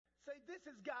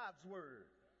This is God's word.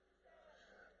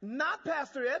 Not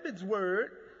Pastor Ebbets'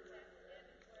 word.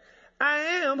 I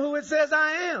am who it says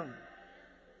I am.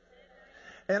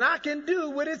 And I can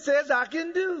do what it says I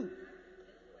can do.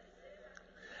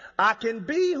 I can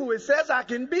be who it says I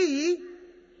can be.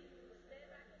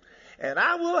 And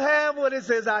I will have what it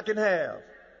says I can have.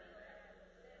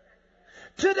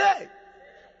 Today,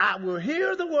 I will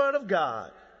hear the word of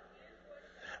God.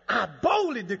 I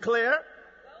boldly declare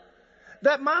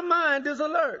that my mind is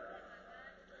alert.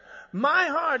 My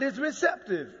heart is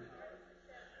receptive.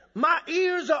 My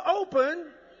ears are open,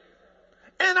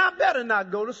 and I better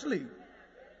not go to sleep.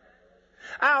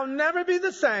 I'll never be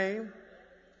the same.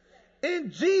 In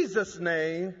Jesus'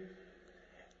 name,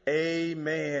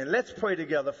 amen. Let's pray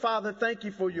together. Father, thank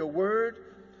you for your word,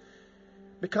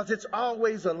 because it's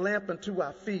always a lamp unto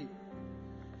our feet.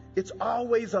 It's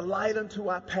always a light unto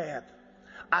our path.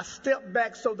 I step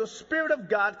back so the Spirit of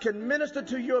God can minister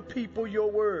to your people your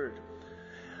word.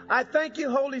 I thank you,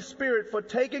 Holy Spirit, for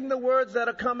taking the words that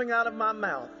are coming out of my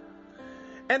mouth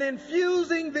and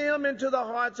infusing them into the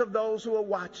hearts of those who are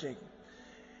watching.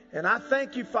 And I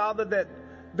thank you, Father, that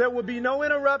there will be no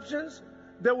interruptions.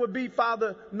 There will be,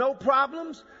 Father, no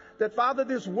problems. That, Father,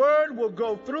 this word will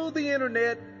go through the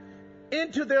internet,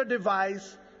 into their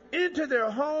device, into their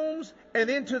homes, and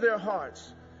into their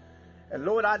hearts. And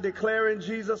Lord, I declare in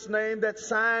Jesus' name that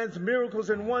signs, miracles,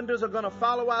 and wonders are going to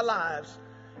follow our lives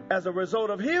as a result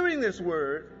of hearing this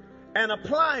word and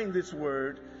applying this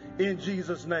word in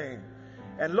Jesus' name.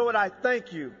 And Lord, I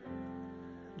thank you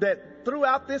that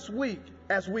throughout this week,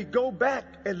 as we go back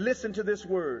and listen to this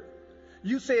word,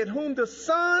 you said, whom the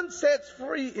Son sets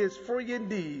free is free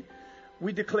indeed.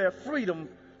 We declare freedom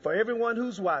for everyone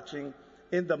who's watching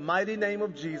in the mighty name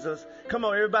of Jesus. Come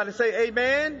on, everybody say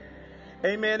amen.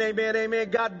 Amen, amen,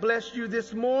 amen. God bless you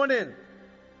this morning.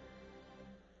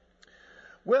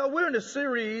 Well, we're in a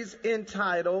series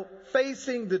entitled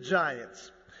Facing the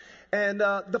Giants. And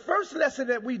the first lesson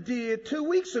that we did 2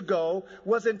 weeks ago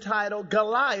was entitled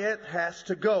Goliath Has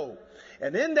to Go.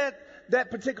 And in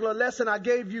that particular lesson, I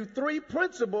gave you 3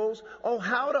 principles on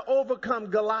how to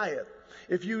overcome Goliath.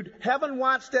 If you haven't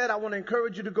watched that, I want to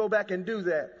encourage you to go back and do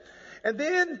that. And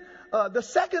then the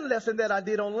second lesson that I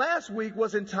did on last week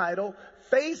was entitled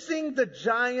Facing the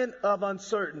Giant of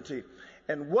Uncertainty.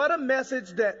 And what a message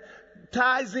that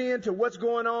ties into what's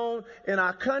going on in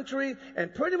our country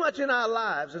and pretty much in our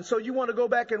lives. And so you want to go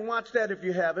back and watch that if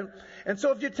you haven't. And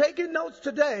so if you're taking notes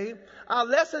today, our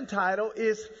lesson title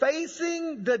is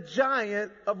Facing the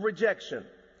Giant of Rejection.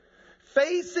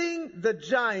 Facing the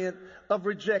Giant of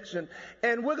Rejection.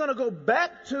 And we're going to go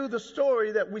back to the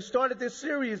story that we started this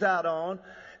series out on,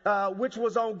 which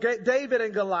was on David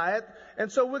and Goliath. And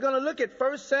so we're going to look at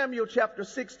 1 Samuel chapter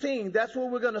 16. That's where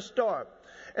we're going to start.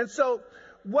 And so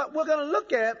what we're going to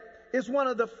look at is one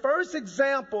of the first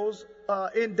examples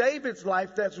in David's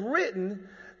life that's written,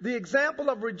 the example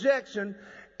of rejection.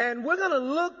 And we're going to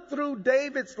look through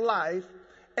David's life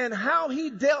and how he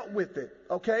dealt with it,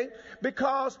 okay?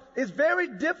 Because it's very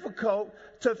difficult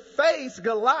to face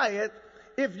Goliath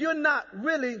if you're not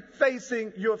really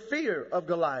facing your fear of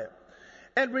Goliath.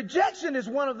 And rejection is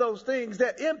one of those things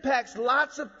that impacts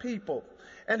lots of people.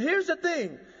 And here's the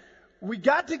thing. We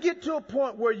got to get to a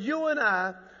point where you and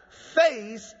I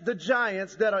face the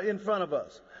giants that are in front of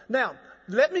us. Now,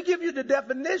 let me give you the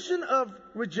definition of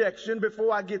rejection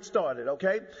before I get started,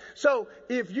 okay? So,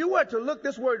 if you were to look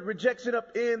this word rejection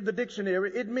up in the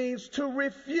dictionary, it means to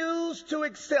refuse to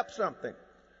accept something.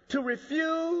 To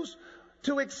refuse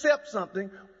to accept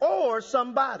something or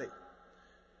somebody.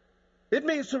 It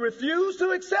means to refuse to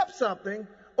accept something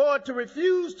or to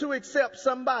refuse to accept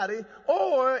somebody,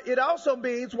 or it also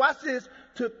means, watch this,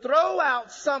 to throw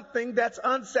out something that's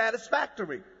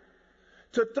unsatisfactory.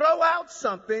 To throw out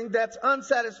something that's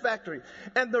unsatisfactory.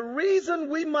 And the reason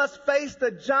we must face the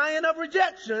giant of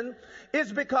rejection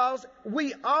is because if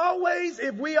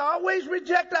we always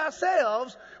reject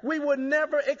ourselves, we will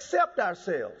never accept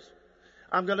ourselves.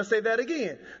 I'm going to say that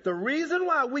again. The reason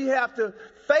why we have to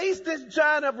face this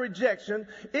giant of rejection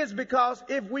is because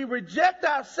if we reject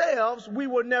ourselves, we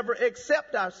will never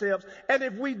accept ourselves. And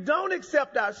if we don't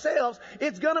accept ourselves,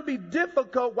 it's going to be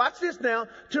difficult, watch this now,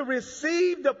 to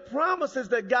receive the promises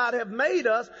that God have made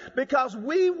us, because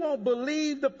we won't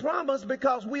believe the promise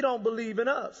because we don't believe in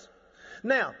us.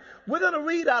 Now, we're going to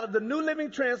read out of the New Living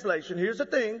Translation. Here's the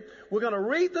thing. We're going to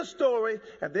read the story,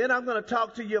 and then I'm going to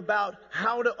talk to you about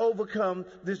how to overcome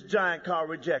this giant called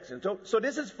rejection. So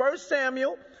this is 1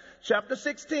 Samuel chapter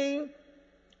 16.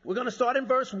 We're going to start in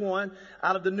verse 1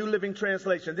 out of the New Living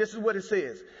Translation. This is what it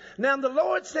says. Now the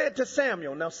Lord said to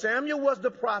Samuel. Now Samuel was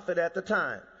the prophet at the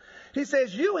time. He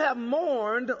says, you have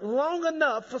mourned long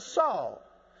enough for Saul.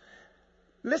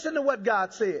 Listen to what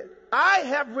God said. I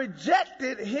have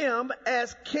rejected him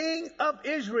as king of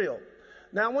Israel.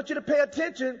 Now I want you to pay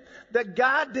attention that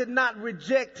God did not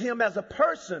reject him as a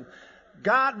person.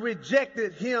 God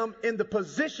rejected him in the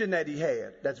position that he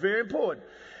had. That's very important.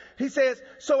 He says,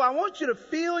 so I want you to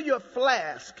fill your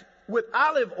flask with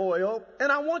olive oil,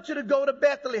 and I want you to go to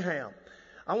Bethlehem.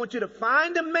 I want you to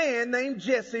find a man named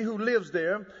Jesse who lives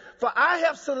there, for I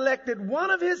have selected one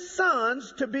of his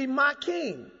sons to be my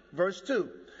king. Verse 2.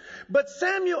 But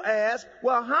Samuel asked,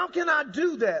 well, how can I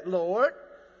do that, Lord?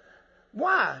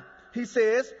 Why? He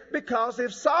says, because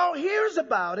if Saul hears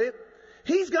about it,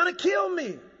 he's going to kill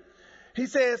me. He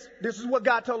says, this is what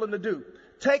God told him to do.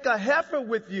 Take a heifer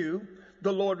with you,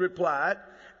 the Lord replied,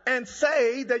 and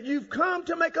say that you've come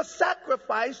to make a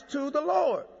sacrifice to the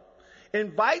Lord.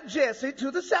 Invite Jesse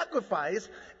to the sacrifice,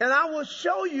 and I will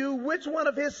show you which one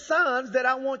of his sons that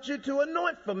I want you to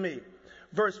anoint for me.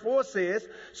 Verse 4 says,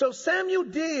 so Samuel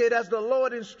did as the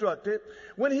Lord instructed.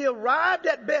 When he arrived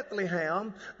at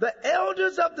Bethlehem, the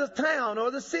elders of the town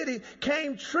or the city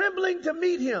came trembling to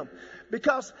meet him,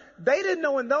 because they didn't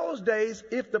know in those days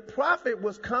if the prophet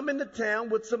was coming to town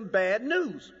with some bad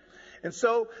news. And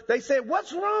so they said,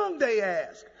 what's wrong? They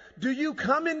asked. Do you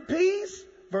come in peace?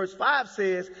 Verse 5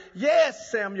 says,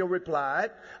 yes, Samuel replied,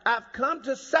 I've come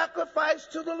to sacrifice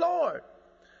to the Lord.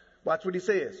 Watch what he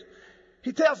says.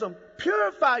 He tells them,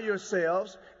 purify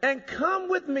yourselves and come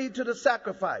with me to the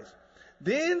sacrifice.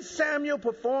 Then Samuel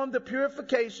performed the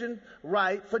purification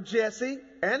rite for Jesse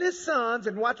and his sons,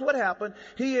 and watch what happened.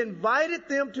 He invited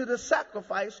them to the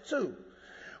sacrifice too.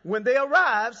 When they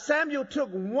arrived, Samuel took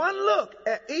one look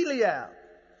at Eliab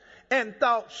and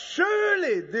thought,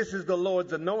 surely this is the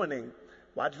Lord's anointing.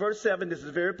 Watch verse 7. This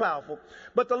is very powerful.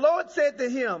 But the Lord said to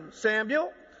him,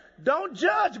 Samuel, don't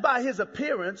judge by his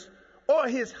appearance or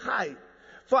his height,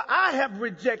 for I have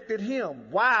rejected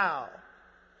him. Wow.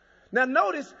 Now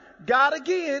notice, God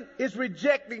again is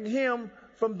rejecting him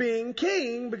from being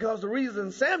king, because the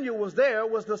reason Samuel was there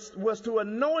was to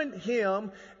anoint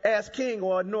him as king,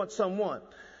 or anoint someone.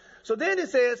 So then it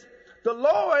says, the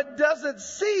Lord doesn't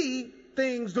see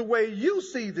things the way you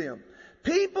see them.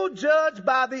 People judge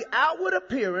by the outward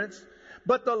appearance,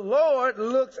 but the Lord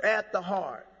looks at the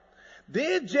heart.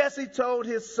 Then Jesse told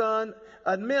his son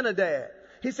Abinadab.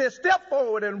 He said, step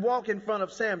forward and walk in front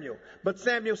of Samuel. But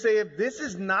Samuel said, this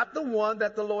is not the one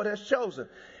that the Lord has chosen.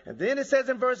 And then it says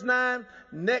in verse 9,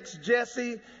 next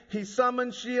Jesse, he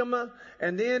summoned Shema.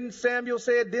 And then Samuel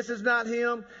said, this is not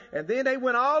him. And then they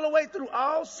went all the way through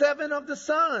all 7 of the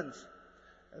sons.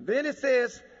 And then it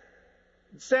says,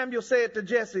 Samuel said to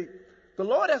Jesse, the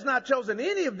Lord has not chosen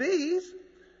any of these.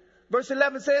 Verse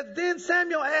 11 says, then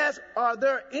Samuel asked, are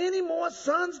there any more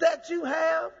sons that you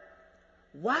have?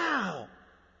 Wow.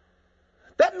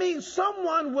 That means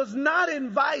someone was not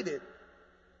invited.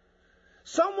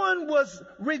 Someone was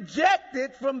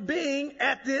rejected from being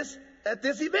at this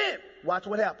event. Watch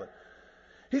what happened.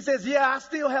 He says, yeah, I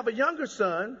still have a younger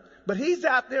son, but he's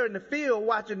out there in the field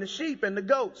watching the sheep and the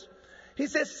goats. He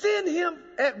says, send him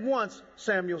at once,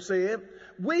 Samuel said.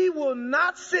 We will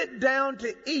not sit down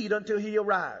to eat until he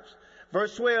arrives.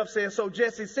 Verse 12 says, so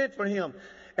Jesse sent for him.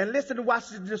 And listen to watch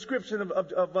the description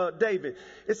of David.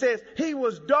 It says, he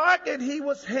was dark and he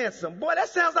was handsome. Boy, that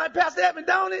sounds like Pastor Evan,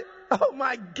 don't it? Oh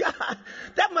my God.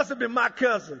 That must have been my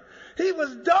cousin. He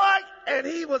was dark and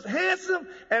he was handsome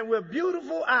and with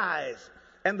beautiful eyes.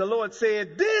 And the Lord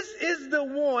said, this is the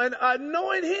one,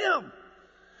 anoint him.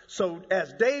 So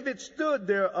as David stood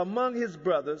there among his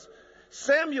brothers,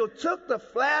 Samuel took the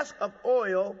flask of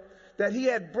oil that he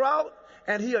had brought,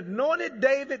 and he anointed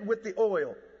David with the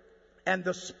oil. And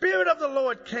the Spirit of the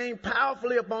Lord came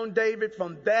powerfully upon David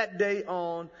from that day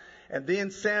on. And then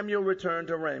Samuel returned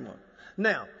to Ramah.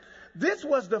 Now, this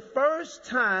was the first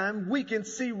time we can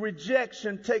see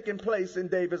rejection taking place in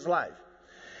David's life.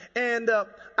 And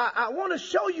I want to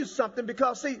show you something,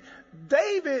 because, see,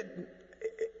 David,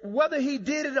 whether he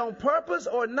did it on purpose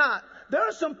or not, there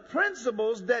are some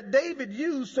principles that David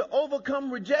used to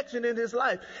overcome rejection in his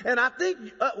life. And I think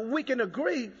we can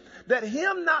agree that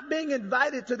him not being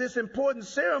invited to this important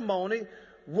ceremony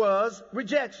was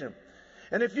rejection.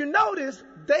 And if you notice,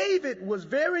 David was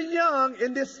very young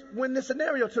when this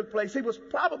scenario took place. He was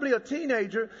probably a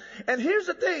teenager. And here's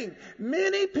the thing.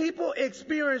 Many people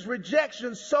experience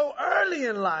rejection so early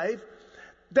in life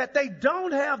that they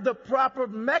don't have the proper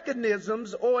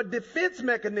mechanisms or defense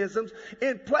mechanisms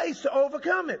in place to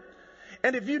overcome it.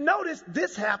 And if you notice,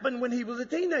 this happened when he was a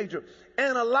teenager.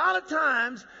 And a lot of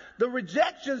times, the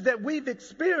rejections that we've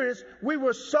experienced, we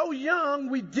were so young,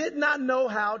 we did not know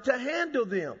how to handle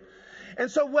them.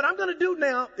 And so what I'm going to do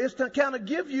now is to kind of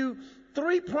give you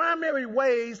three primary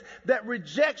ways that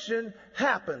rejection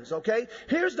happens, okay?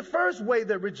 Here's the first way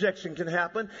that rejection can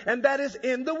happen, and that is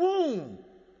in the womb.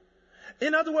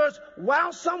 In other words,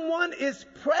 while someone is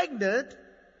pregnant,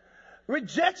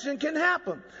 rejection can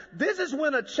happen. This is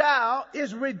when a child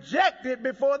is rejected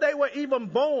before they were even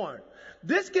born.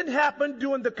 This can happen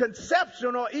during the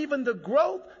conception or even the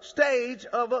growth stage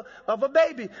of a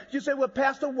baby. You say, well,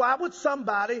 Pastor, why would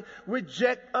somebody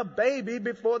reject a baby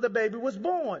before the baby was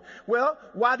born? Well,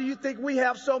 why do you think we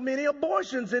have so many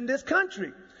abortions in this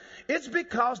country? It's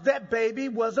because that baby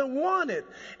wasn't wanted.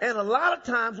 And a lot of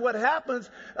times what happens,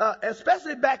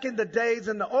 especially back in the days,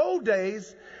 in the old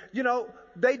days, you know,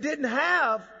 they didn't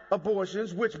have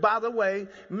abortions, which, by the way,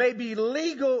 may be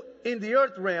legal in the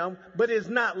earth realm, but is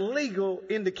not legal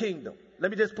in the kingdom.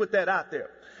 Let me just put that out there.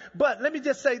 But let me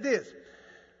just say this.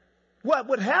 What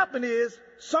would happen is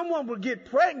someone would get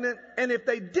pregnant, and if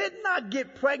they did not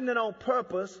get pregnant on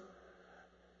purpose,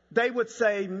 they would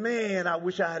say, man, I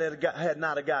wish I had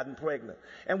not have gotten pregnant.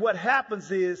 And what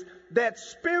happens is that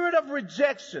spirit of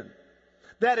rejection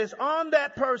that is on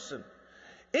that person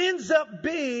ends up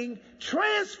being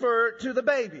transferred to the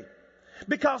baby,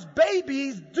 because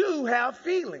babies do have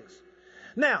feelings.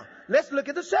 Now, let's look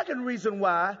at the second reason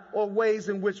why, or ways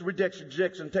in which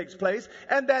rejection takes place,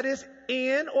 and that is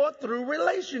in or through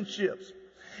relationships.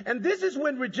 And this is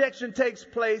when rejection takes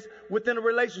place within a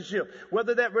relationship,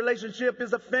 whether that relationship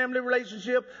is a family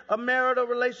relationship, a marital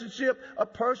relationship, a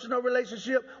personal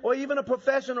relationship, or even a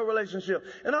professional relationship.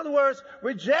 In other words,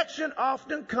 rejection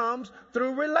often comes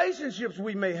through relationships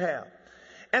we may have.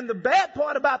 And the bad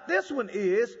part about this one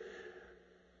is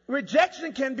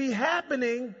rejection can be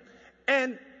happening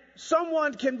and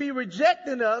someone can be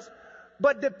rejecting us,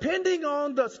 but depending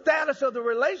on the status of the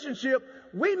relationship,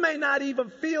 we may not even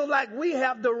feel like we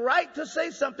have the right to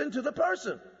say something to the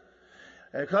person.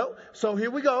 Okay? So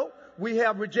here we go. We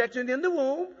have rejection in the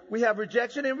womb. We have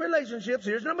rejection in relationships.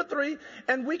 Here's number 3.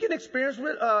 And we can experience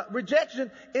rejection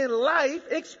in life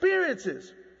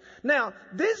experiences. Now,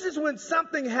 this is when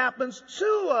something happens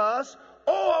to us,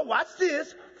 or, watch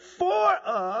this, for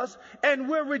us, and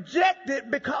we're rejected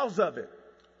because of it.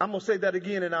 I'm going to say that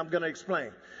again, and I'm going to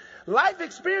explain. Life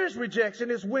experience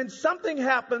rejection is when something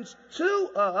happens to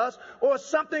us or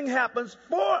something happens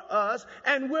for us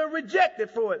and we're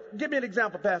rejected for it. Give me an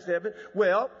example, Pastor Evan.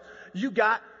 Well, you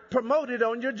got promoted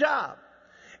on your job.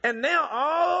 And now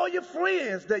all your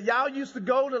friends that y'all used to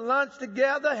go to lunch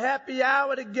together, happy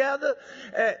hour together,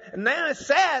 now it's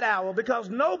sad hour because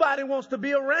nobody wants to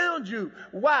be around you.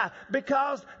 Why?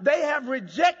 Because they have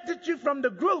rejected you from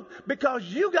the group because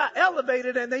you got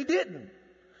elevated and they didn't.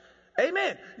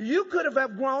 Amen. You could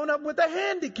have grown up with a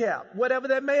handicap, whatever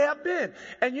that may have been.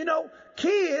 And you know,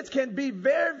 kids can be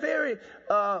very, very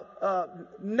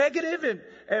negative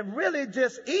and really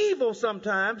just evil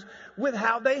sometimes with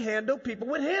how they handle people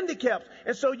with handicaps.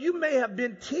 And so you may have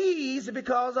been teased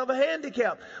because of a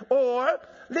handicap. Or,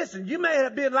 listen, you may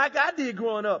have been like I did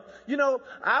growing up. You know,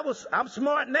 I'm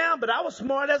smart now, but I was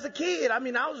smart as a kid. I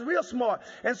mean, I was real smart.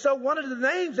 And so one of the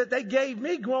names that they gave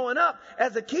me growing up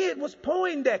as a kid was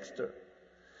Poindexter.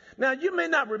 Now, you may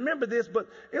not remember this, but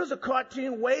it was a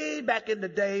cartoon way back in the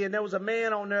day, and there was a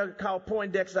man on there called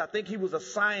Poindexter. I think he was a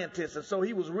scientist, and so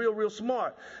he was real, real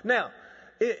smart. Now,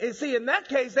 see, in that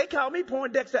case, they called me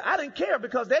Poindexter. I didn't care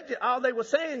because all they were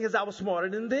saying is I was smarter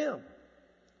than them.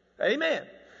 Amen.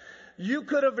 You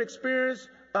could have experienced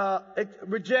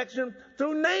rejection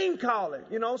through name calling.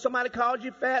 You know, somebody called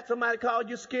you fat, somebody called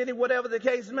you skinny, whatever the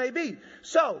case may be.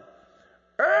 So,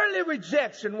 early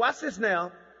rejection, watch this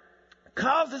now,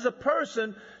 causes a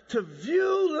person to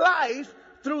view life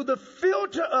through the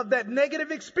filter of that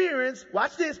negative experience,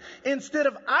 watch this, instead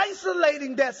of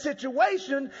isolating that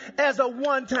situation as a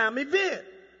one-time event.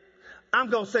 I'm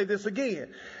going to say this again.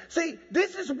 See,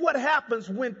 this is what happens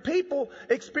when people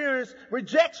experience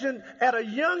rejection at a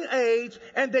young age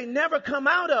and they never come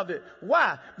out of it.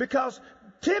 Why? Because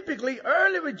typically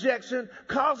early rejection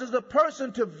causes a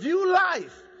person to view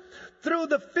life through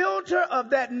the filter of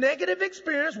that negative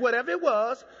experience, whatever it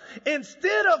was,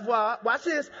 instead of, watch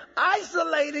this,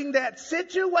 isolating that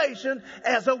situation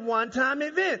as a one-time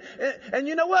event. And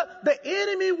you know what? The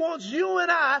enemy wants you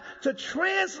and I to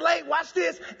translate, watch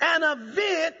this, an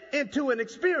event into an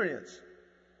experience.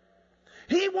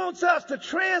 He wants us to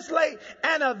translate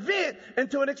an event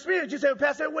into an experience. You say, well,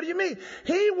 Pastor, what do you mean?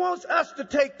 He wants us to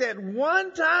take that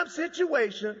one-time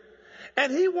situation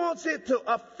and he wants it to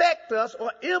affect us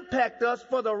or impact us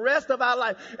for the rest of our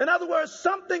life. In other words,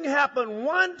 something happened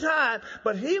one time,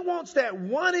 but he wants that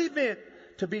one event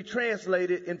to be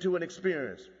translated into an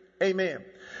experience. Amen.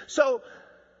 So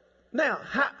Now,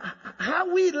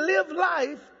 how we live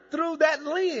life through that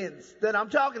lens that I'm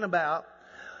talking about,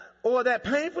 or that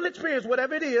painful experience,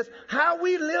 whatever it is, how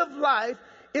we live life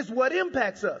is what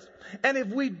impacts us. And if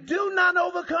we do not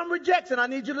overcome rejection, I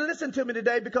need you to listen to me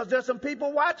today, because there's some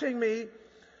people watching me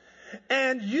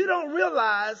and you don't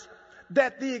realize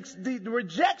that the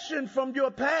rejection from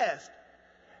your past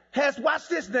has, watch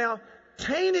this now,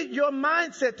 tainted your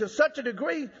mindset to such a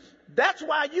degree. That's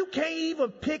why you can't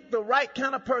even pick the right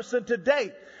kind of person to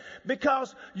date,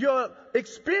 because your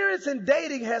experience in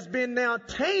dating has been now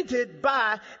tainted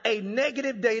by a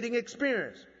negative dating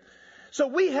experience. So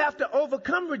we have to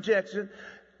overcome rejection.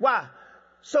 Why?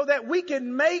 So that we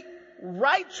can make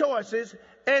right choices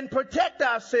and protect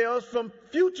ourselves from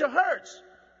future hurts.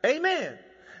 Amen.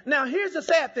 Now, here's the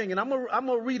sad thing, and I'm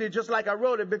gonna read it just like I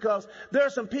wrote it, because there are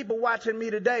some people watching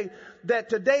me today that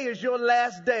today is your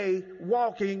last day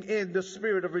walking in the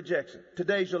spirit of rejection.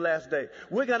 Today's your last day.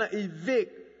 We're going to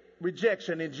evict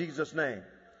rejection in Jesus' name.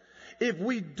 If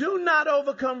we do not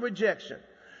overcome rejection,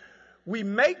 we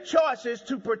make choices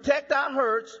to protect our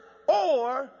hurts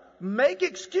or make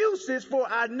excuses for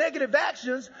our negative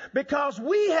actions because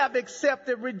we have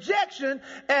accepted rejection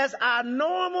as our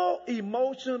normal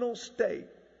emotional state.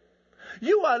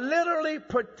 You are literally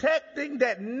protecting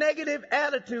that negative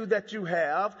attitude that you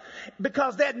have,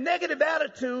 because that negative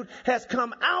attitude has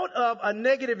come out of a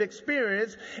negative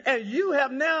experience, and you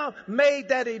have now made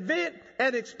that event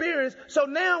an experience. So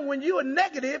now when you are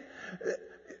negative,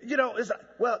 it's like,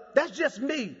 well, that's just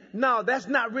me. No, that's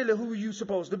not really who you're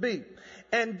supposed to be.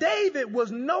 And David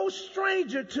was no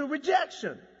stranger to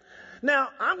rejection. Now,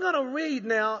 I'm going to read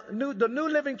now the New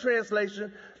Living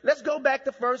Translation. Let's go back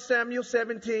to 1 Samuel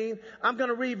 17. I'm going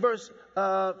to read verse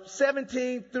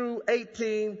 17 through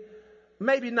 18,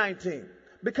 maybe 19.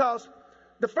 Because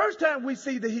the first time we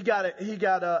see that he got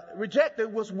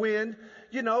rejected was when,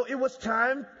 it was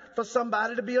time for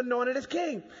somebody to be anointed as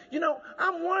king.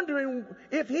 I'm wondering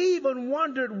if he even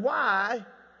wondered why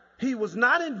he was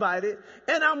not invited.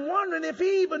 And I'm wondering if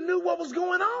he even knew what was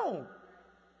going on.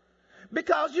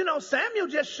 Because, Samuel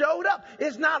just showed up.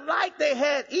 It's not like they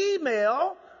had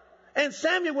email and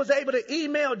Samuel was able to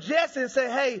email Jesse and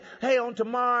say, hey, on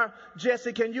tomorrow,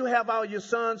 Jesse, can you have all your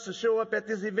sons to show up at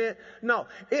this event? No,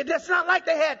 it's not like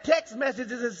they had text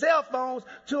messages and cell phones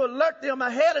to alert them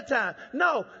ahead of time.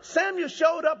 No, Samuel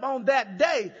showed up on that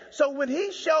day. So when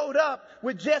he showed up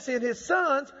with Jesse and his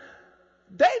sons,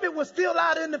 David was still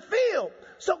out in the field.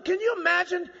 So can you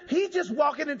imagine? He's just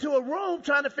walking into a room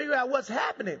trying to figure out what's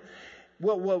happening.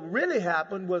 Well, what really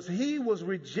happened was he was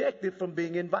rejected from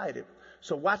being invited.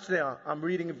 So watch now. I'm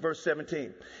reading in verse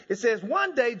 17. It says,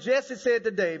 one day Jesse said to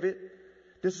David,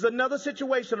 this is another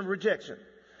situation of rejection.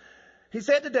 He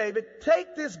said to David,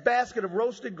 take this basket of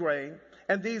roasted grain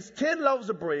and these 10 loaves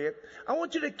of bread. I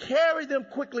want you to carry them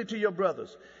quickly to your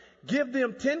brothers. Give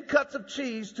them 10 cuts of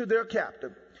cheese to their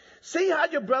captain. See how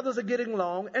your brothers are getting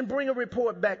along and bring a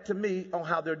report back to me on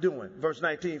how they're doing. Verse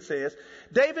 19 says,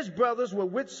 David's brothers were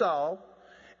with Saul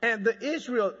and the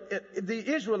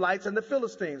Israelites and the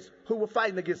Philistines who were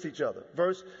fighting against each other.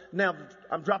 Now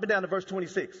I'm dropping down to verse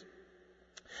 26.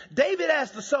 David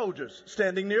asked the soldiers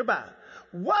standing nearby,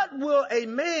 what will a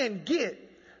man get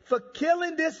for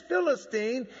killing this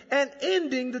Philistine and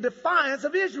ending the defiance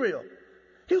of Israel?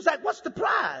 He was like, what's the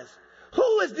prize?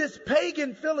 Who is this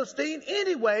pagan Philistine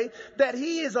anyway that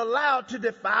he is allowed to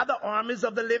defy the armies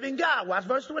of the living God? Watch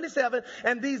verse 27.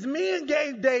 And these men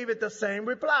gave David the same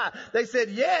reply. They said,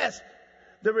 yes,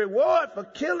 the reward for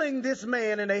killing this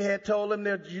man. And they had told him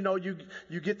that,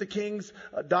 you get the king's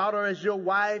daughter as your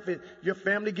wife and your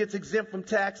family gets exempt from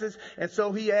taxes. And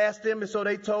so he asked them, and so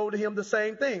they told him the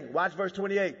same thing. Watch verse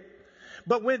 28.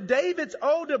 But when David's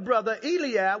older brother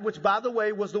Eliab, which by the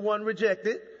way was the one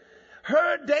rejected,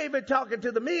 heard David talking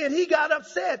to the men, he got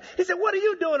upset. He said, what are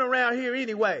you doing around here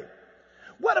anyway?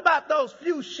 What about those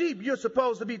few sheep you're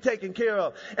supposed to be taking care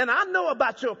of? And I know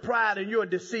about your pride and your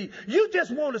deceit. You just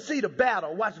want to see the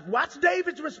battle. Watch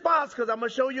David's response, because I'm going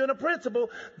to show you in a principle.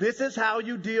 This is how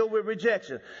you deal with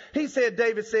rejection.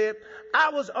 David said, I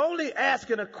was only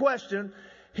asking a question.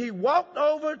 He walked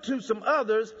over to some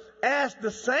others, asked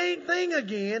the same thing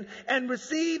again, and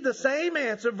received the same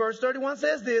answer. Verse 31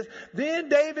 says this, then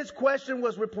David's question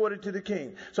was reported to the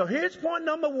king. So here's point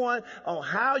number one on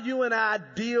how you and I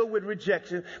deal with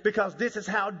rejection, because this is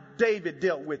how David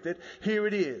dealt with it. Here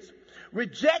it is.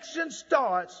 Rejection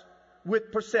starts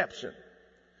with perception.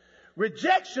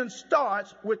 Rejection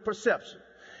starts with perception.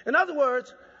 In other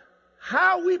words,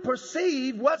 how we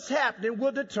perceive what's happening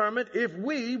will determine if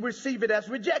we receive it as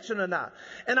rejection or not.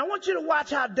 And I want you to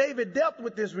watch how David dealt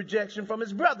with this rejection from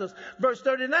his brothers. Verse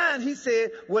 39, he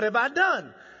said, what have I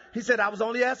done? He said, I was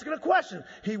only asking a question.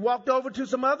 He walked over to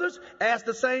some others, asked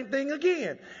the same thing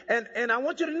again. And I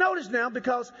want you to notice now,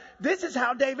 because this is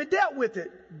how David dealt with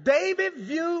it. David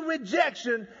viewed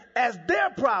rejection as their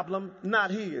problem,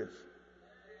 not his.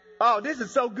 Oh, this is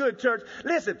so good, church.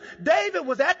 Listen, David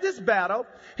was at this battle.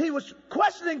 He was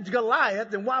questioning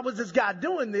Goliath, and why was this guy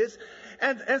doing this?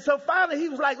 And so finally he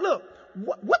was like, look,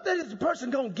 what is the person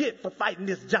going to get for fighting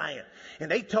this giant? And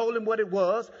they told him what it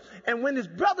was. And when his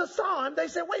brothers saw him, they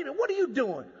said, wait a minute, what are you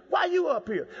doing? Why are you up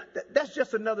here? That's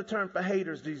just another term for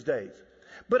haters these days.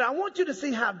 But I want you to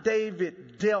see how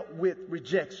David dealt with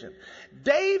rejection.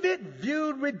 David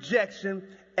viewed rejection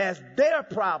as their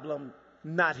problem,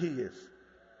 not his.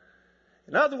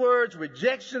 In other words,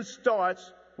 rejection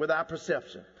starts with our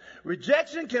perception.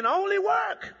 Rejection can only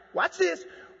work, watch this,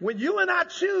 when you and I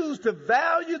choose to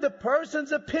value the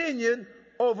person's opinion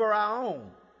over our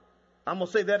own. I'm going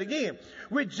to say that again.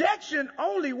 Rejection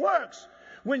only works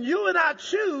when you and I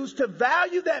choose to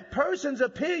value that person's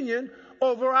opinion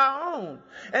over our own.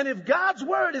 And if God's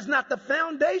word is not the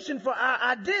foundation for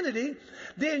our identity,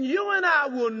 then you and I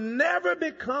will never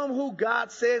become who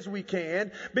God says we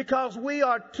can, because we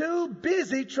are too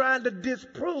busy trying to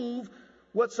disprove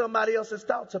what somebody else's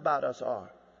thoughts about us are.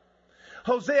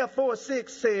 Hosea 4:6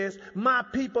 says, my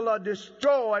people are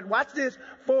destroyed, watch this,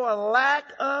 for a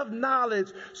lack of knowledge.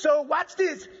 So watch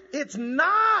this. It's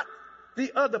not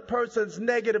the other person's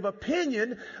negative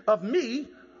opinion of me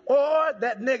or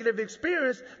that negative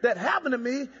experience that happened to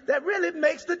me that really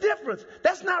makes the difference.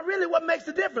 That's not really what makes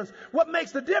the difference. What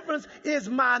makes the difference is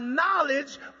my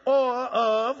knowledge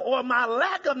or my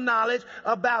lack of knowledge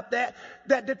about that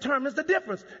determines the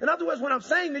difference. In other words, what I'm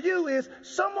saying to you is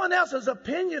someone else's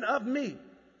opinion of me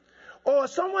or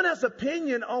someone else's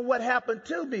opinion on what happened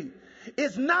to me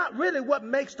is not really what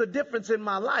makes the difference in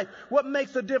my life. What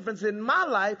makes the difference in my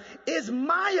life is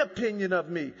my opinion of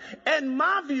me and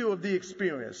my view of the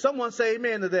experience. Someone say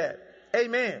amen to that.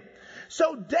 Amen.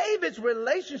 So David's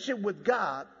relationship with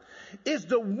God is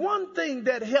the one thing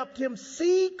that helped him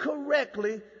see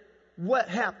correctly what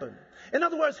happened. In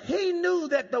other words, he knew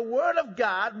that the word of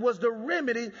God was the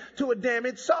remedy to a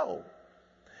damaged soul.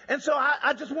 And so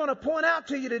I just want to point out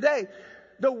to you today,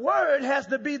 the word has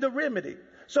to be the remedy.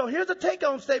 So here's a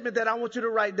take-home statement that I want you to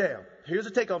write down. Here's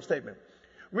a take-home statement.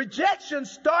 Rejection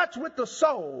starts with the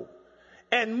soul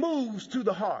and moves to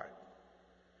the heart.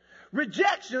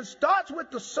 Rejection starts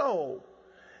with the soul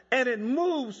and it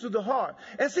moves to the heart.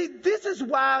 And see, this is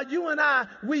why you and I,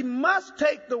 we must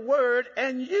take the word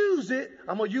and use it.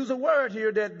 I'm going to use a word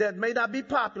here that may not be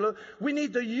popular. We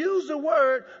need to use the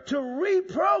word to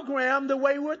reprogram the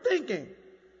way we're thinking.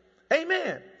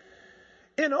 Amen.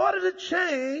 In order to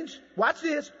change, watch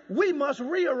this, we must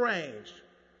rearrange.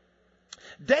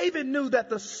 David knew that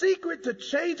the secret to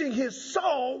changing his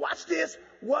soul, watch this,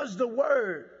 was the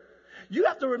word. You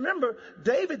have to remember,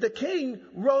 David the king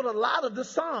wrote a lot of the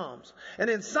Psalms. And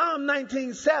in Psalm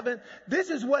 19:7, this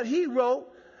is what he wrote.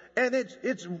 And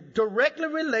it's directly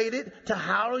related to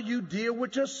how you deal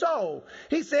with your soul.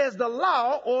 He says the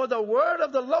law or the word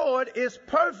of the Lord is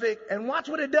perfect. And watch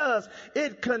what it does.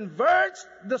 It converts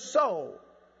the soul.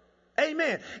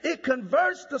 Amen. It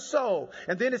converts the soul.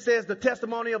 And then it says the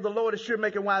testimony of the Lord is sure,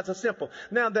 making wise the simple.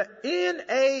 Now the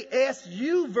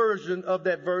NASU version of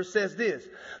that verse says this.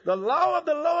 The law of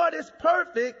the Lord is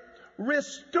perfect,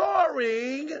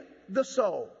 restoring the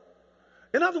soul.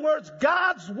 In other words,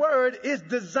 God's word is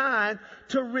designed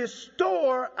to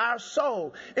restore our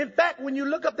soul. In fact, when you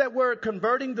look up that word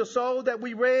converting the soul that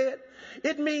we read,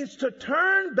 it means to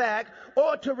turn back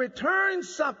or to return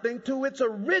something to its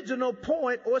original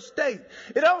point or state.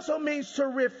 It also means to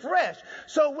refresh.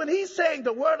 So when he's saying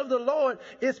the word of the Lord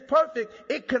is perfect,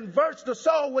 it converts the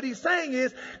soul. What he's saying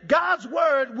is God's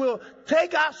word will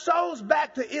take our souls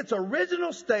back to its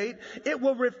original state. It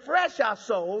will refresh our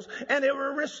souls and it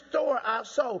will restore our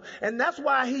soul. And that's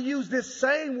why he used this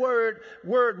same word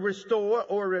restore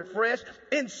or refresh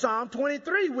in Psalm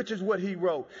 23, which is what he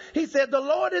wrote. He said, the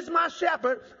Lord is my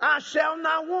shepherd, I shall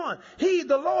not want. He,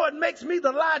 the Lord, makes me to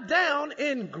lie down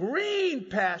in green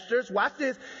pastures. Watch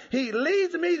this. He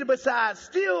leads me beside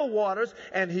still waters,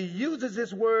 and he uses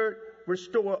this word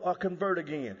restore or convert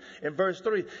again. In verse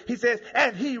 3, he says,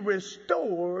 and he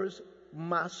restores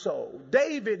my soul.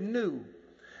 David knew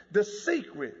the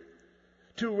secret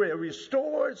to a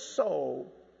restored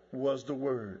soul was the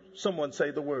word. Someone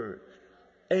say the word.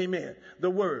 Amen. The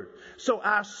word. So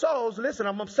our souls, listen,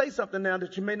 I'm going to say something now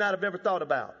that you may not have ever thought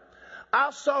about.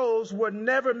 Our souls were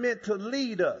never meant to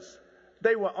lead us.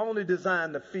 They were only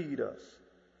designed to feed us.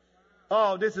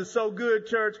 Oh, this is so good,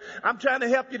 church. I'm trying to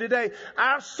help you today.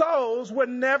 Our souls were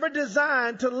never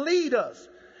designed to lead us.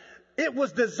 It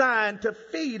was designed to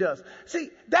feed us.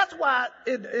 See, that's why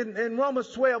in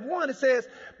Romans 12:1 it says,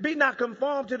 be not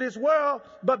conformed to this world,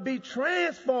 but be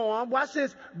transformed, watch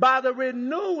this, by the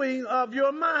renewing of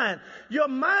your mind. Your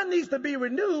mind needs to be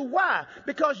renewed. Why?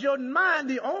 Because your mind,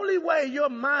 the only way your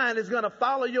mind is going to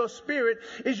follow your spirit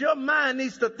is your mind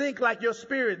needs to think like your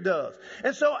spirit does.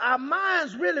 And so our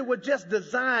minds really were just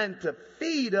designed to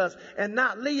feed us and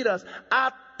not lead us.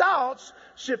 Our thoughts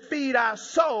should feed our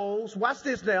souls. Watch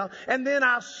this now. And then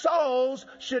our souls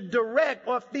should direct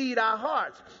or feed our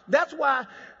hearts. That's why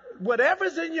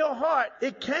whatever's in your heart,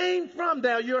 it came from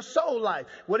there, your soul life.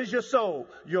 What is your soul?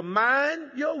 Your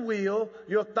mind, your will,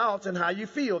 your thoughts, and how you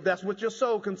feel. That's what your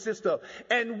soul consists of.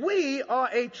 And we are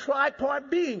a tripart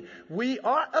being. We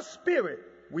are a spirit.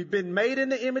 We've been made in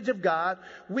the image of God.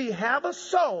 We have a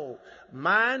soul,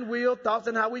 mind, will, thoughts,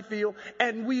 and how we feel.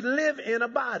 And we live in a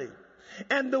body.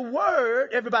 And the word,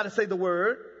 everybody say the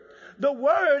word. The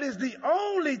word is the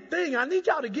only thing, I need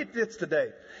y'all to get this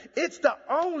today. It's the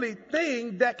only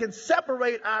thing that can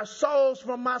separate our souls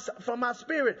from our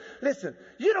spirit. Listen,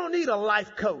 you don't need a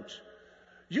life coach.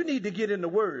 You need to get in the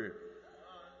word.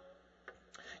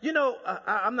 You know,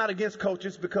 I'm not against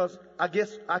coaches because I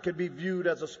guess I could be viewed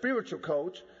as a spiritual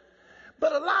coach.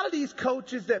 But a lot of these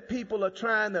coaches that people are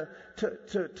trying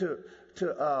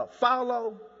to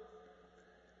follow,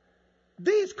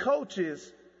 these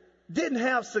coaches didn't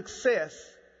have success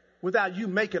without you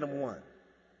making them one.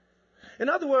 In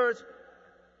other words,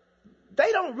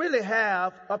 they don't really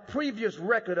have a previous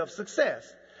record of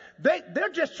success. They're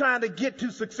just trying to get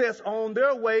to success on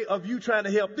their way of you trying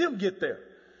to help them get there.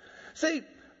 See,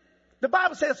 the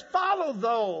Bible says follow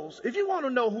those. If you want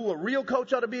to know who a real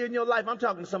coach ought to be in your life, I'm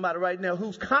talking to somebody right now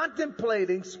who's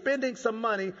contemplating spending some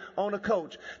money on a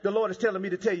coach. The Lord is telling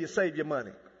me to tell you, save your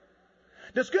money.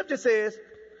 The scripture says,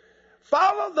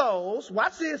 follow those,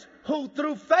 watch this, who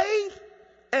through faith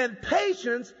and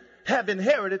patience have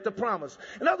inherited the promise.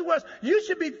 In other words, you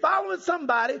should be following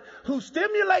somebody who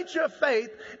stimulates your faith,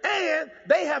 and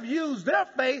they have used their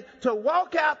faith to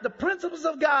walk out the principles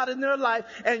of God in their life,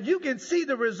 and you can see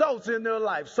the results in their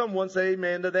life. Someone say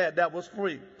amen to that. That was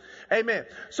free. Amen.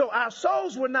 So our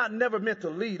souls were not never meant to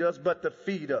lead us, but to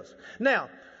feed us. Now,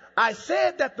 I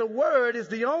said that the word is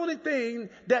the only thing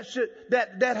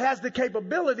that has the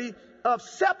capability of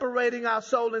separating our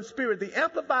soul and spirit. The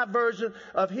Amplified version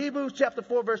of Hebrews chapter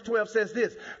 4 verse 12 says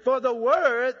this: for the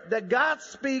word that God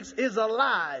speaks is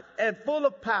alive and full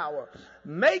of power,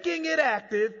 making it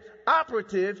active,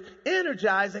 operative,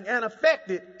 energizing, and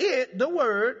effective. It, the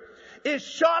word, is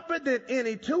sharper than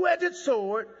any two-edged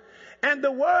sword, and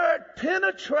the word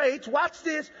penetrates, watch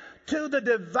this, to the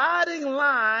dividing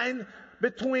line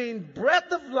between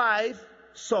breath of life,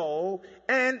 soul,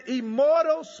 and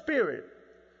immortal spirit.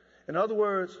 In other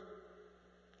words,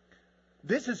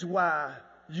 this is why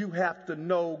you have to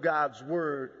know God's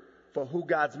word for who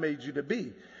God's made you to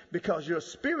be, because your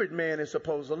spirit man is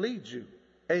supposed to lead you.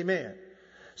 Amen.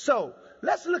 So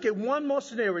let's look at one more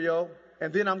scenario,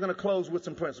 and then I'm going to close with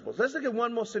some principles. Let's look at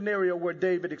one more scenario where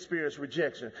David experienced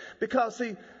rejection. Because,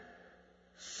 see,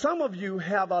 some of you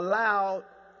have allowed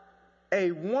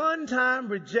a one-time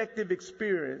rejective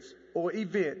experience or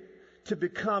event to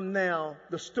become now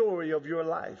the story of your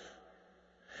life.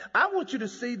 I want you to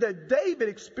see that David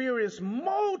experienced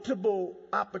multiple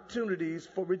opportunities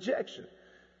for rejection,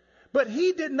 but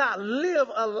he did not live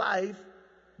a life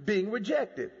being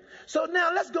rejected. So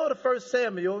now let's go to 1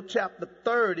 Samuel chapter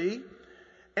 30,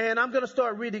 and I'm going to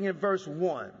start reading in verse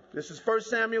 1. This is 1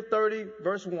 Samuel 30,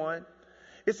 verse 1.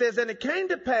 It says, and it came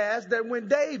to pass that when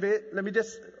David,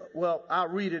 I'll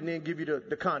read it and then give you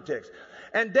the context.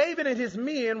 And David and his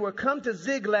men were come to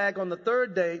Ziklag on the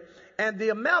third day, and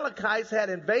the Amalekites had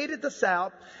invaded the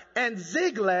south and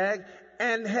Ziklag,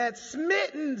 and had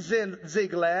smitten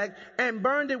Ziklag and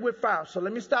burned it with fire. So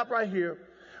let me stop right here.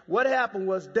 What happened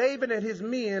was David and his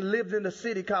men lived in a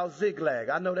city called Ziklag.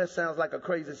 I know that sounds like a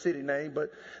crazy city name,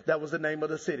 but that was the name of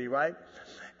the city, right?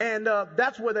 And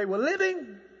that's where they were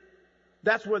living.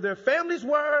 That's where their families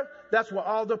were. That's where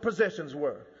all their possessions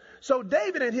were. So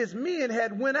David and his men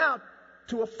had went out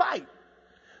to a fight.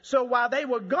 So while they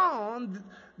were gone,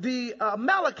 the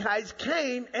Amalekites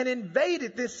came and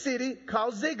invaded this city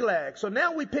called Ziklag. So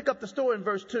now we pick up the story in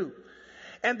verse 2.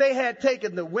 And they had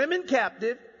taken the women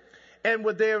captive and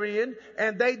were therein,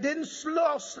 and they didn't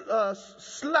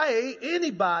slay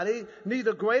anybody,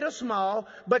 neither great or small,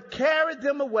 but carried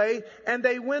them away, and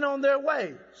they went on their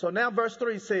way. So now verse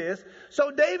 3 says, so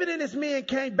David and his men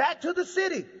came back to the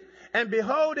city, And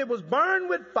behold, it was burned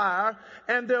with fire,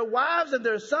 and their wives and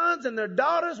their sons and their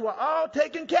daughters were all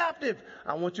taken captive.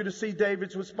 I want you to see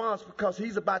David's response, because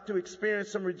he's about to experience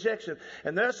some rejection.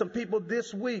 And there are some people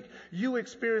this week, you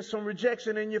experience some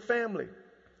rejection in your family.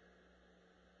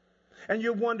 And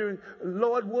you're wondering,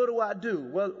 Lord, what do I do?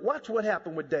 Well, watch what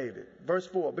happened with David. Verse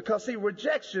 4. Because, see,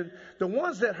 rejection, the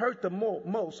ones that hurt the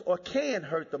most or can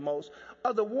hurt the most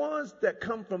are the ones that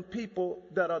come from people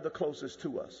that are the closest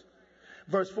to us.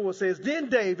 Verse 4 says, Then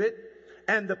David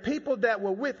and the people that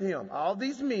were with him, all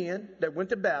these men that went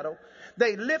to battle,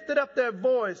 they lifted up their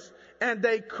voice and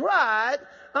they cried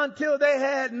until they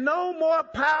had no more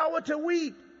power to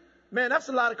weep. Man, that's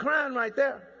a lot of crying right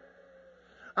there.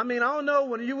 I mean, I don't know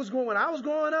when I was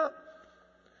growing up,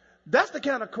 that's the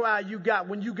kind of cry you got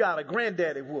when you got a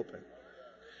granddaddy whooping.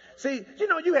 See,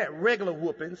 you had regular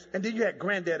whoopings and then you had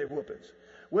granddaddy whoopings.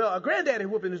 Well, a granddaddy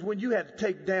whooping is when you had to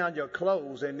take down your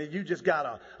clothes and then you just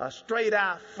got a straight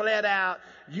out, flat out,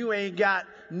 you ain't got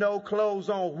no clothes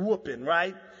on whooping,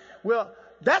 right? Well,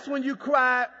 that's when you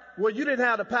cry. Well, you didn't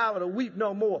have the power to weep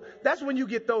no more. That's when you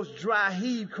get those dry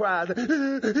heave cries,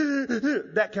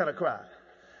 that kind of cry.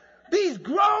 These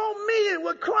grown men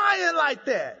were crying like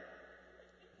that.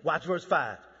 Watch verse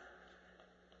 5.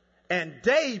 And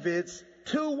David's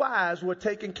 2 wives were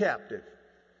taken captive.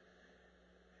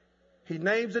 He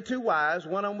names the 2 wives.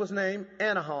 One of them was named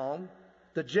Ahinoam,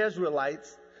 the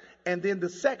Jezreelites. And then the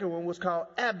second one was called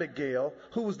Abigail,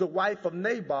 who was the wife of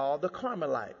Nabal, the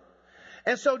Carmelite.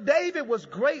 And so David was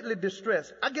greatly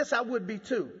distressed. I guess I would be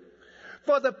too.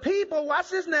 For the people, watch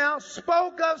this now,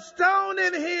 spoke of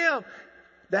stoning him.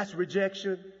 That's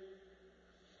rejection.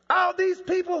 All these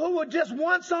people who were just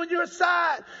once on your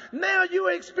side, now you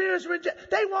experience rejection.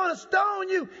 They want to stone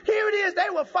you. Here it is. They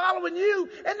were following you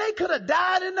and they could have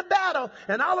died in the battle.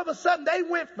 And all of a sudden they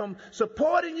went from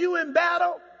supporting you in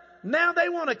battle. Now they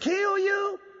want to kill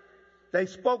you. They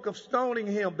spoke of stoning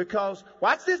him because,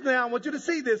 watch this now. I want you to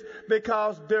see this,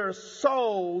 because their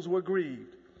souls were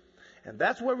grieved. And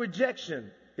that's where rejection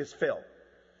is felt.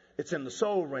 It's in the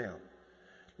soul realm.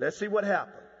 Let's see what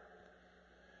happened.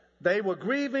 They were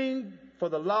grieving for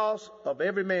the loss of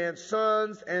every man's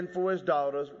sons and for his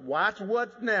daughters. Watch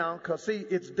what now, because see,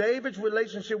 it's David's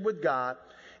relationship with God,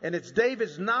 and it's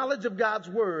David's knowledge of God's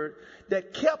word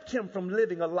that kept him from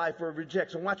living a life of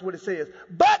rejection. Watch what it says.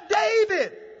 But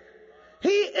David,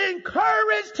 he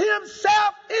encouraged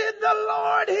himself in the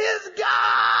Lord his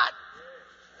God.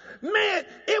 Man,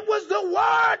 it was the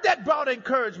word that brought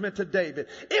encouragement to David.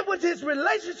 It was his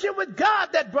relationship with God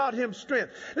that brought him strength.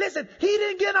 Listen, he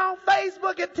didn't get on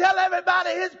Facebook and tell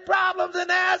everybody his problems and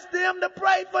ask them to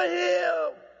pray for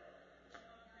him.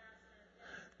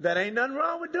 That ain't nothing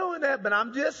wrong with doing that, but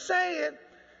I'm just saying.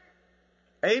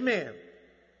 Amen.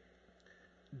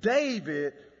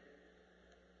 David,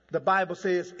 the Bible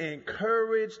says,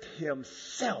 encouraged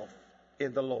himself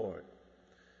in the Lord.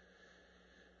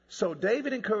 So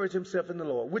David encouraged himself in the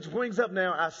Lord, which brings up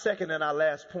now our second and our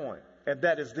last point. And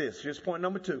that is this. Here's point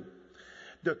number 2.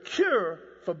 The cure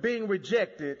for being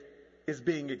rejected is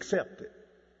being accepted.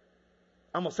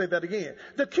 I'm going to say that again.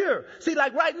 The cure. See,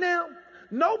 like right now,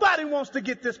 nobody wants to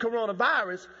get this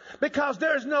coronavirus because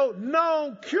there's no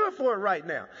known cure for it right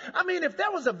now. I mean, if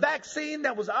there was a vaccine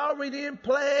that was already in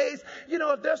place,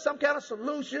 if there's some kind of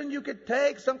solution you could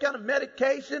take, some kind of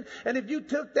medication, and if you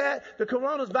took that, the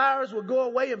coronavirus would go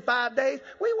away in 5 days,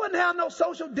 we wouldn't have no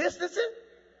social distancing.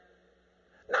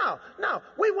 No,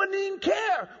 we wouldn't even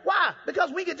care. Why?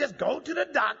 Because we could just go to the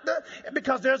doctor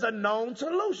because there's a known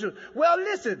solution. Well,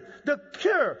 listen, the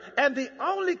cure and the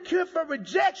only cure for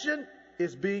rejection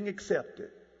is being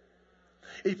accepted.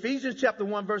 Ephesians chapter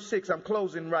 1 verse 6. I'm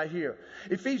closing right here.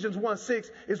 Ephesians 1:6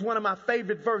 is one of my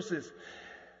favorite verses.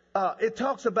 It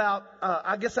talks about,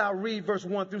 I guess I'll read verse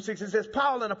 1 through 6. It says,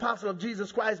 Paul, an apostle of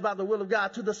Jesus Christ by the will of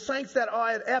God, to the saints that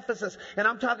are at Ephesus. And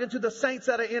I'm talking to the saints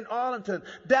that are in Arlington,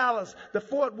 Dallas, the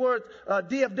Fort Worth,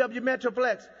 DFW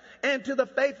Metroplex. And to the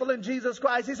faithful in Jesus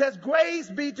Christ. He says, grace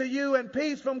be to you and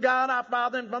peace from God our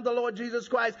Father and from the Lord Jesus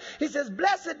Christ. He says,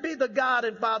 blessed be the God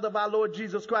and Father of our Lord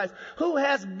Jesus Christ, who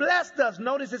has blessed us.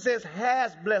 Notice it says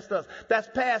has blessed us. That's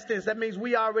past tense. That means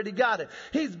we already got it.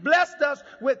 He's blessed us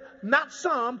with not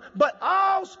some, but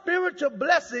all spiritual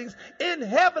blessings in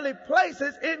heavenly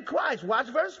places in Christ. Watch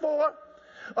verse 4.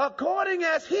 According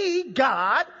as he,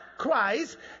 God,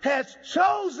 Christ, has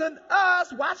chosen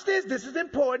us, watch this, this is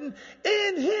important,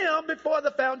 in him before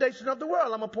the foundation of the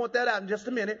world. I'm going to point that out in just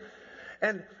a minute.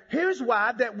 And here's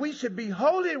why, that we should be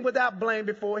holy and without blame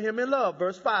before him in love.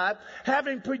 Verse 5,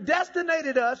 having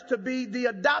predestinated us to be the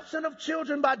adoption of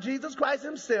children by Jesus Christ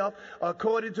himself,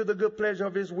 according to the good pleasure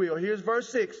of his will. Here's verse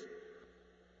 6.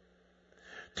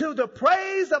 to the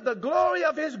praise of the glory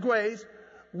of his grace,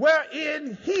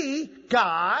 wherein he,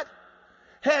 God,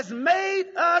 has made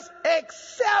us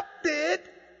accepted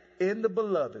in the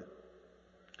beloved.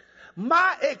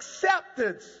 My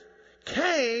acceptance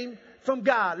came from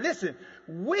God. Listen,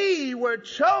 we were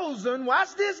chosen,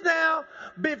 watch this now,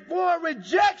 before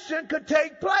rejection could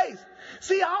take place.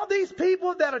 See, all these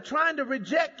people that are trying to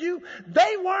reject you,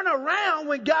 they weren't around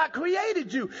when God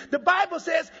created you. The Bible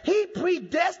says he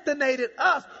predestinated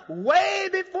us way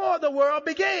before the world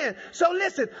began. So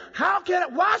listen,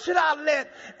 why should I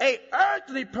let a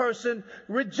earthly person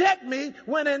reject me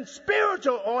when a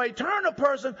spiritual or eternal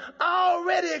person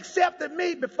already accepted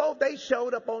me before they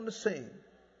showed up on the scene?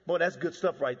 Boy, that's good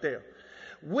stuff right there.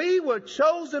 We were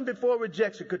chosen before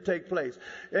rejection could take place.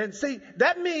 And see,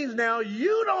 that means now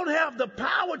you don't have the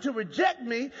power to reject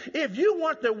me if you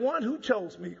weren't the one who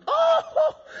chose me.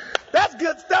 Oh, that's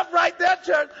good stuff right there,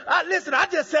 church. Listen, I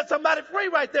just set somebody free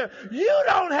right there. You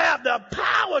don't have the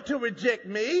power to reject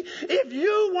me if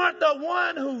you weren't the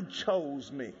one who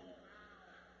chose me.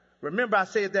 Remember I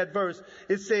said that verse,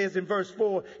 it says in verse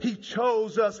 4, he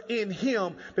chose us in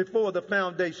him before the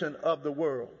foundation of the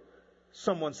world.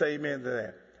 Someone say amen to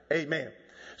that. Amen.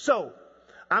 So,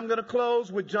 I'm going to close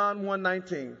with John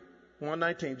 1:19.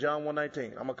 John 1:19.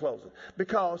 I'm going to close it.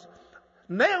 Because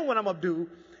now what I'm going to do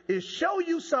is show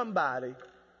you somebody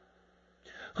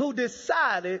who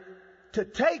decided to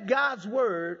take God's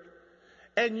word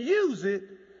and use it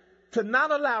to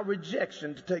not allow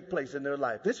rejection to take place in their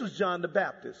life. This was John the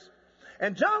Baptist.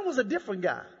 And John was a different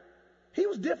guy. He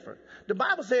was different. The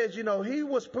Bible says, he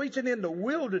was preaching in the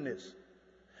wilderness.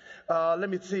 Let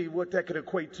me see what that could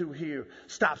equate to here.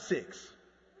 Stop 6.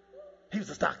 He was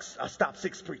a stop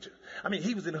 6 preacher. I mean,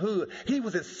 he was in hood. He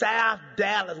was in South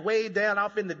Dallas, way down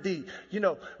off in the deep,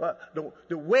 the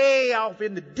way off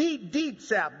in the deep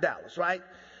South Dallas, right?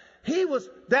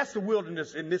 That's the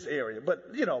wilderness in this area.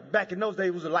 But, back in those days,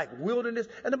 it was like wilderness.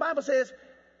 And the Bible says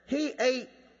he ate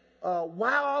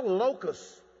wild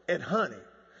locusts and honey.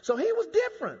 So he was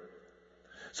different.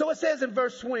 So it says in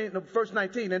verse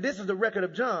 19, and this is the record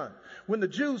of John, when the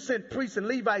Jews sent priests and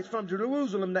Levites from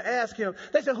Jerusalem to ask him,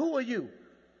 they said, who are you?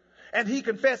 And he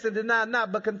confessed and denied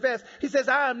not, but confessed. He says,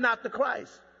 I am not the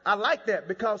Christ. I like that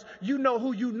because you know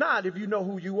who you not if you know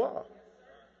who you are.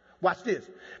 Watch this.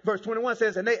 Verse 21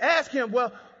 says, and they asked him,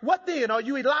 well, what then? Are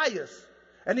you Elias?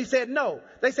 And he said, no.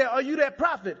 They said, are you that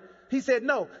prophet? He said,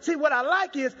 no. See, what I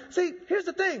like is, here's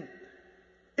the thing.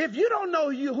 If you don't know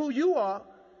who you are,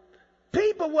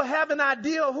 people will have an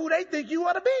idea of who they think you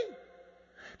ought to be.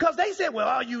 Because they said, well,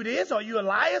 are you this? Are you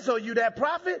Elias? Are you that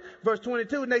prophet? Verse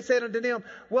 22, and they said unto them,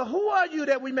 well, who are you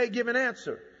that we may give an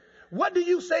answer? What do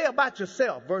you say about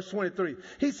yourself? Verse 23.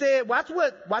 He said, watch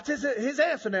his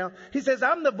answer now. He says,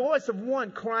 I'm the voice of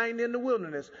one crying in the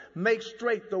wilderness, make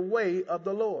straight the way of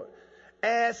the Lord.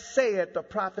 As said the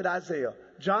prophet Isaiah.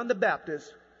 John the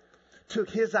Baptist took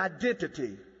his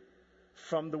identity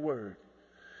from the word.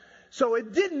 So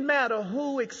it didn't matter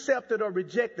who accepted or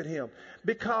rejected him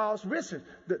because, listen,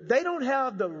 they don't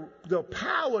have the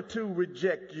power to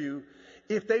reject you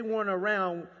if they weren't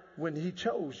around when he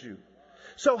chose you.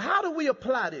 So how do we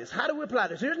apply this?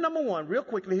 Here's number one, real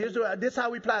quickly. This is how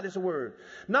we apply this word.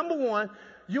 Number one,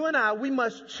 you and I, we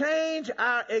must change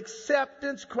our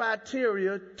acceptance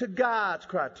criteria to God's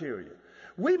criteria.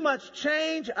 We must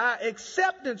change our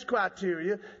acceptance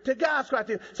criteria to God's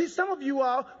criteria. See, some of you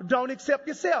all don't accept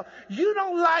yourself. You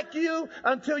don't like you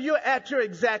until you're at your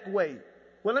exact weight.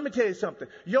 Well, let me tell you something.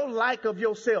 Your like of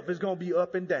yourself is going to be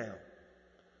up and down.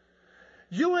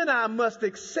 You and I must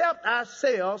accept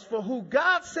ourselves for who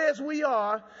God says we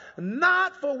are,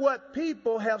 not for what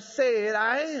people have said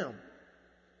I am.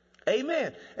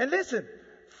 Amen. And listen,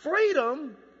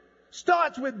 freedom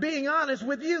starts with being honest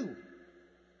with you.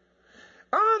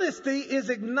 Honesty is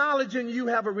acknowledging you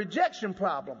have a rejection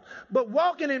problem. But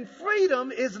walking in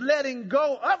freedom is letting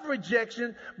go of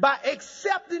rejection by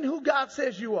accepting who God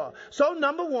says you are. So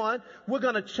number one, we're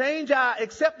going to change our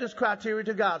acceptance criteria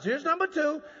to God's. Here's number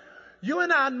two. You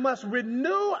and I must renew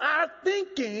our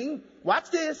thinking, watch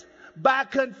this, by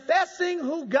confessing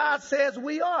who God says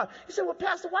we are. You say, well,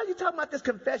 Pastor, why are you talking about this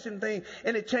confession thing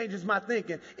and it changes my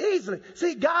thinking? Easily.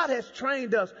 See, God has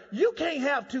trained us. You can't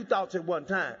have two thoughts at one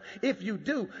time. If you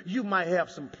do, you might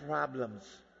have some problems.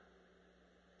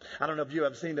 I don't know if you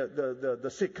ever seen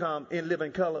the sitcom In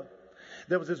Living Color.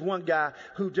 There was this one guy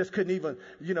who just couldn't even,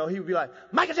 he would be like,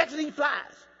 Michael Jackson, he flies.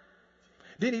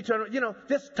 Then he turn,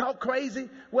 just talk crazy.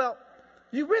 Well,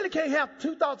 you really can't have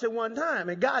two thoughts at one time,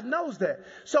 and God knows that.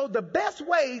 So the best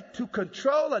way to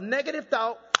control a negative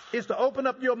thought is to open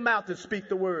up your mouth and speak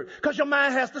the word, because your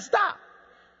mind has to stop.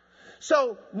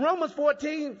 So Romans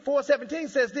 4:17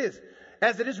 says this,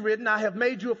 as it is written, I have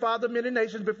made you a father of many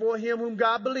nations before him whom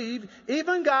God believed,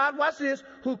 even God, watch this,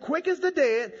 who quickens the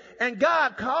dead, and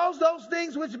God calls those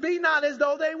things which be not as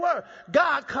though they were.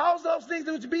 God calls those things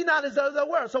which be not as though they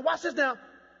were. So watch this now.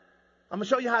 I'm going to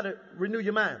show you how to renew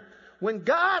your mind. When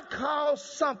God calls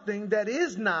something that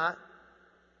is not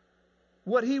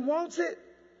what he wants it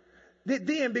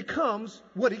then becomes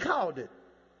what he called it.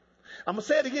 I'm going to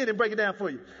say it again and break it down for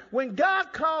you. When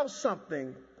God calls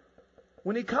something,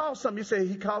 you say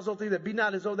he calls those things that be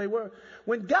not as though they were.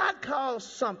 When God calls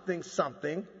something,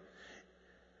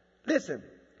 listen,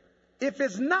 if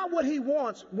it's not what he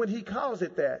wants when he calls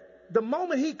it that, the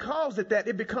moment he calls it that,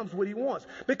 it becomes what he wants.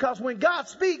 Because when God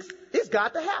speaks, it's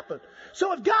got to happen.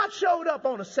 So if God showed up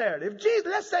on a Saturday, if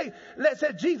Jesus, let's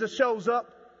say Jesus shows up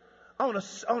on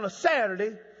a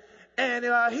Saturday, and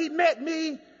he met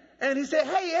me, and he said,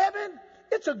 hey, Evan,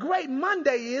 it's a great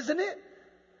Monday, isn't it?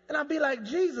 And I'd be like,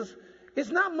 Jesus, it's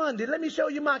not Monday. Let me show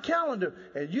you my calendar.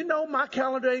 And you know my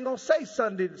calendar ain't going to say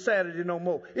Saturday no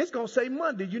more. It's going to say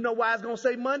Monday. You know why it's going to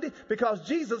say Monday? Because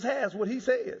Jesus has what he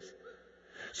says.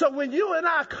 So when you and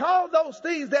I call those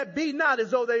things that be not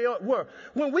as though they were,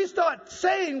 when we start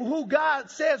saying who God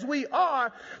says we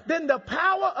are, then the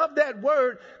power of that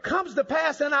word comes to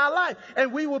pass in our life,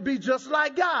 and we will be just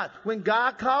like God. When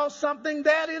God calls something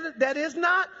that is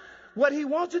not what he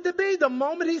wants it to be, the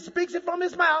moment he speaks it from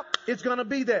his mouth, it's going to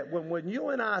be that. When you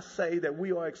and I say that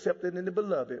we are accepted in the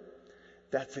beloved,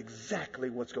 that's exactly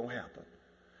what's going to happen.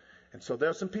 And so there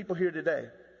are some people here today.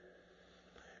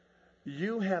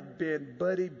 You have been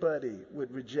buddy-buddy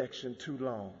with rejection too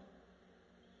long.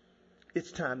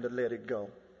 It's time to let it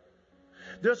go.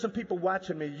 There are some people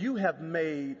watching me. You have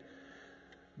made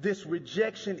this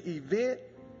rejection event,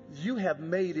 you have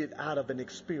made it out of an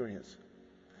experience.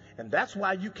 And that's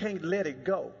why you can't let it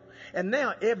go. And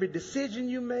now every decision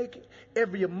you make,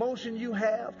 every emotion you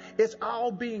have, it's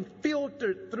all being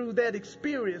filtered through that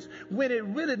experience when it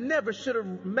really never should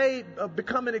have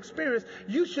become an experience.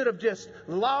 You should have just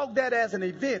logged that as an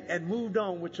event and moved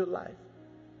on with your life.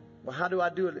 Well, how do I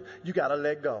do it? You got to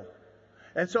let go.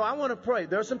 And so I want to pray.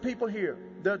 There are some people here.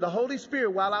 The Holy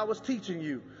Spirit, while I was teaching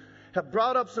you, have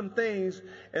brought up some things,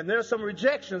 and there are some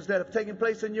rejections that have taken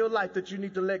place in your life that you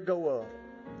need to let go of.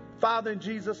 Father, in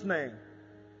Jesus' name,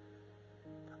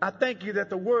 I thank you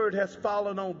that the word has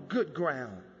fallen on good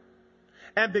ground.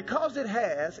 And because it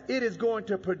has, it is going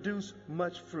to produce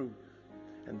much fruit.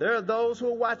 And there are those who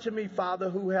are watching me, Father,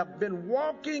 who have been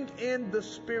walking in the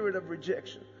spirit of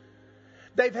rejection.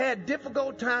 They've had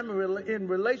difficult time in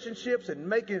relationships and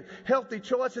making healthy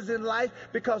choices in life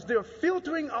because they're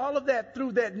filtering all of that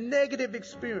through that negative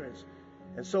experience.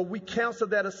 And so we cancel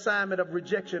that assignment of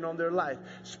rejection on their life.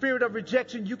 Spirit of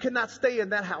rejection, you cannot stay in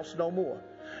that house no more.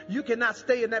 You cannot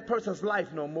stay in that person's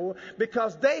life no more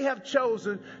because they have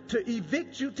chosen to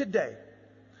evict you today.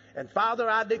 And Father,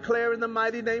 I declare in the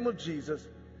mighty name of Jesus,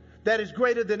 that is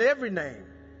greater than every name,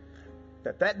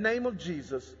 that name of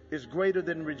Jesus is greater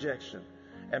than rejection.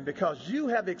 And because you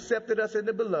have accepted us in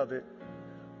the beloved,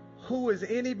 who is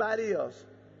anybody else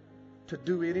to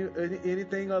do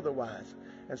anything otherwise?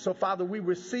 And so, Father, we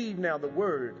receive now the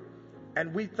word,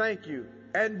 and we thank you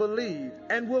and believe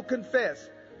and will confess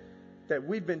that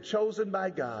we've been chosen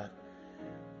by God,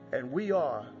 and we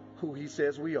are who he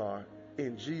says we are,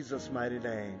 in Jesus' mighty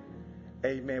name.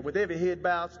 Amen. With every head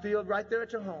bowed still right there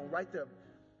at your home, right there.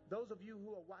 Those of you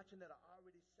who are watching that are